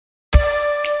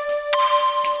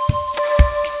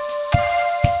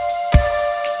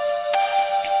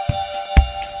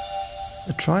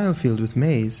trial field with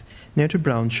maize near to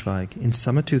Braunschweig in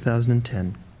summer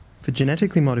 2010. For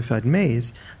genetically modified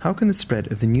maize, how can the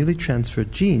spread of the newly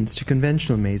transferred genes to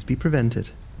conventional maize be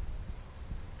prevented?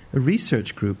 A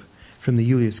research group from the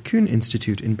Julius Kühn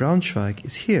Institute in Braunschweig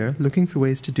is here looking for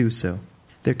ways to do so.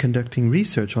 They're conducting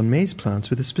research on maize plants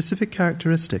with a specific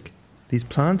characteristic. These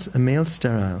plants are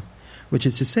male-sterile, which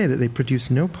is to say that they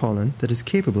produce no pollen that is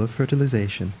capable of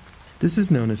fertilization. This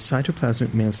is known as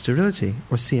cytoplasmic male sterility,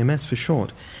 or CMS for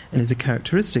short, and is a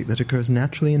characteristic that occurs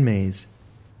naturally in maize.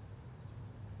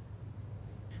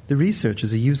 The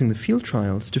researchers are using the field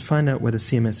trials to find out whether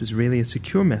CMS is really a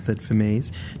secure method for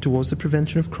maize towards the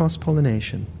prevention of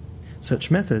cross-pollination.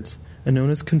 Such methods are known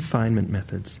as confinement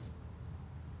methods.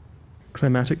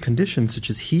 Climatic conditions such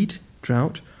as heat,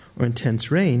 drought, or intense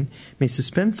rain may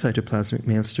suspend cytoplasmic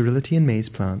male sterility in maize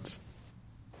plants.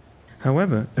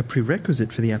 However, a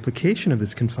prerequisite for the application of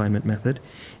this confinement method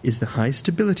is the high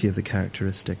stability of the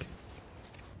characteristic.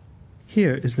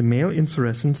 Here is the male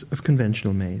inflorescence of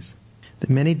conventional maize.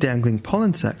 The many dangling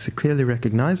pollen sacs are clearly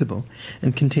recognizable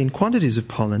and contain quantities of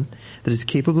pollen that is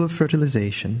capable of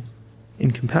fertilization. In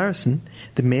comparison,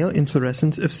 the male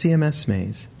inflorescence of CMS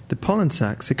maize, the pollen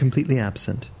sacs are completely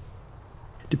absent.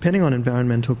 Depending on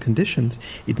environmental conditions,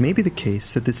 it may be the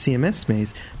case that the CMS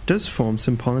maize does form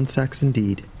some pollen sacs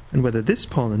indeed, and whether this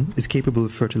pollen is capable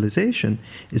of fertilization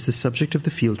is the subject of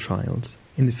the field trials.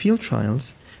 In the field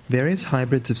trials, various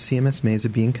hybrids of CMS maize are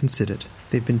being considered.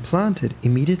 They've been planted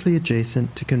immediately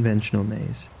adjacent to conventional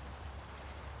maize.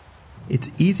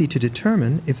 It's easy to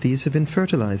determine if these have been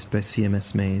fertilized by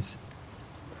CMS maize.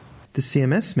 The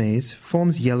CMS maize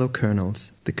forms yellow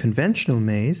kernels. The conventional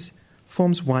maize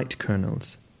forms white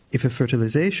kernels. If a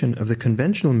fertilization of the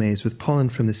conventional maize with pollen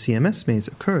from the CMS maize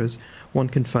occurs, one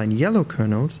can find yellow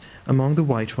kernels among the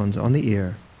white ones on the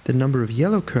ear. The number of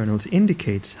yellow kernels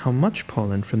indicates how much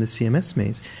pollen from the CMS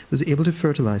maize was able to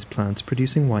fertilize plants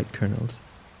producing white kernels.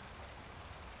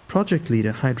 Project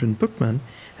leader Heidrun Buchmann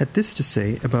had this to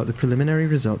say about the preliminary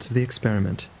results of the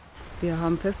experiment. We've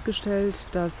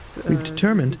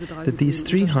determined that these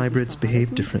three hybrids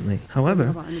behave differently.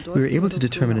 However, we were able to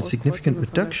determine a significant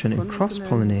reduction in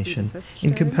cross-pollination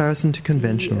in comparison to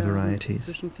conventional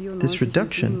varieties. This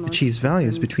reduction achieves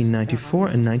values between 94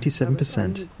 and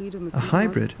 97%. A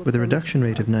hybrid with a reduction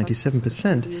rate of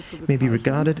 97% may be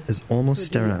regarded as almost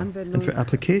sterile, and for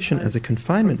application as a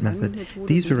confinement method,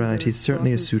 these varieties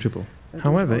certainly are suitable.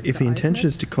 However, if the intention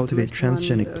is to cultivate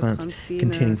transgenic plants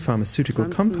containing pharmaceutical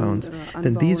compounds,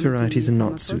 then these varieties are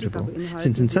not suitable,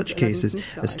 since in such cases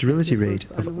a sterility rate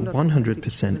of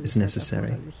 100% is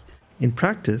necessary. In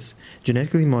practice,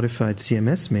 genetically modified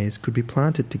CMS maize could be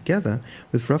planted together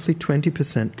with roughly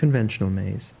 20% conventional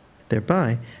maize.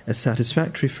 Thereby, a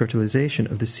satisfactory fertilization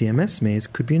of the CMS maize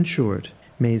could be ensured.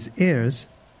 Maize heirs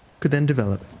could then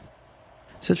develop.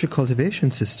 Such a cultivation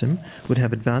system would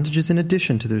have advantages in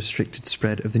addition to the restricted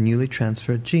spread of the newly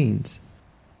transferred genes.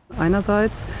 On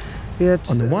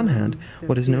the one hand,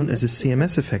 what is known as a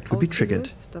CMS effect would be triggered.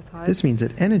 This means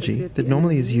that energy that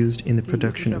normally is used in the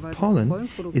production of pollen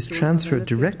is transferred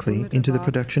directly into the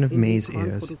production of maize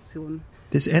ears.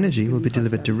 This energy will be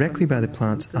delivered directly by the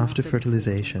plants after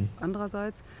fertilization.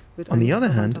 On the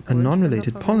other hand, a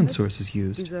non-related pollen source is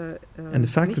used, and the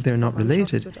fact that they are not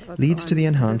related leads to the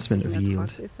enhancement of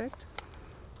yield.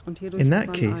 In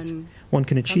that case, one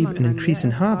can achieve an increase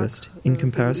in harvest in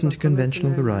comparison to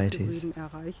conventional varieties.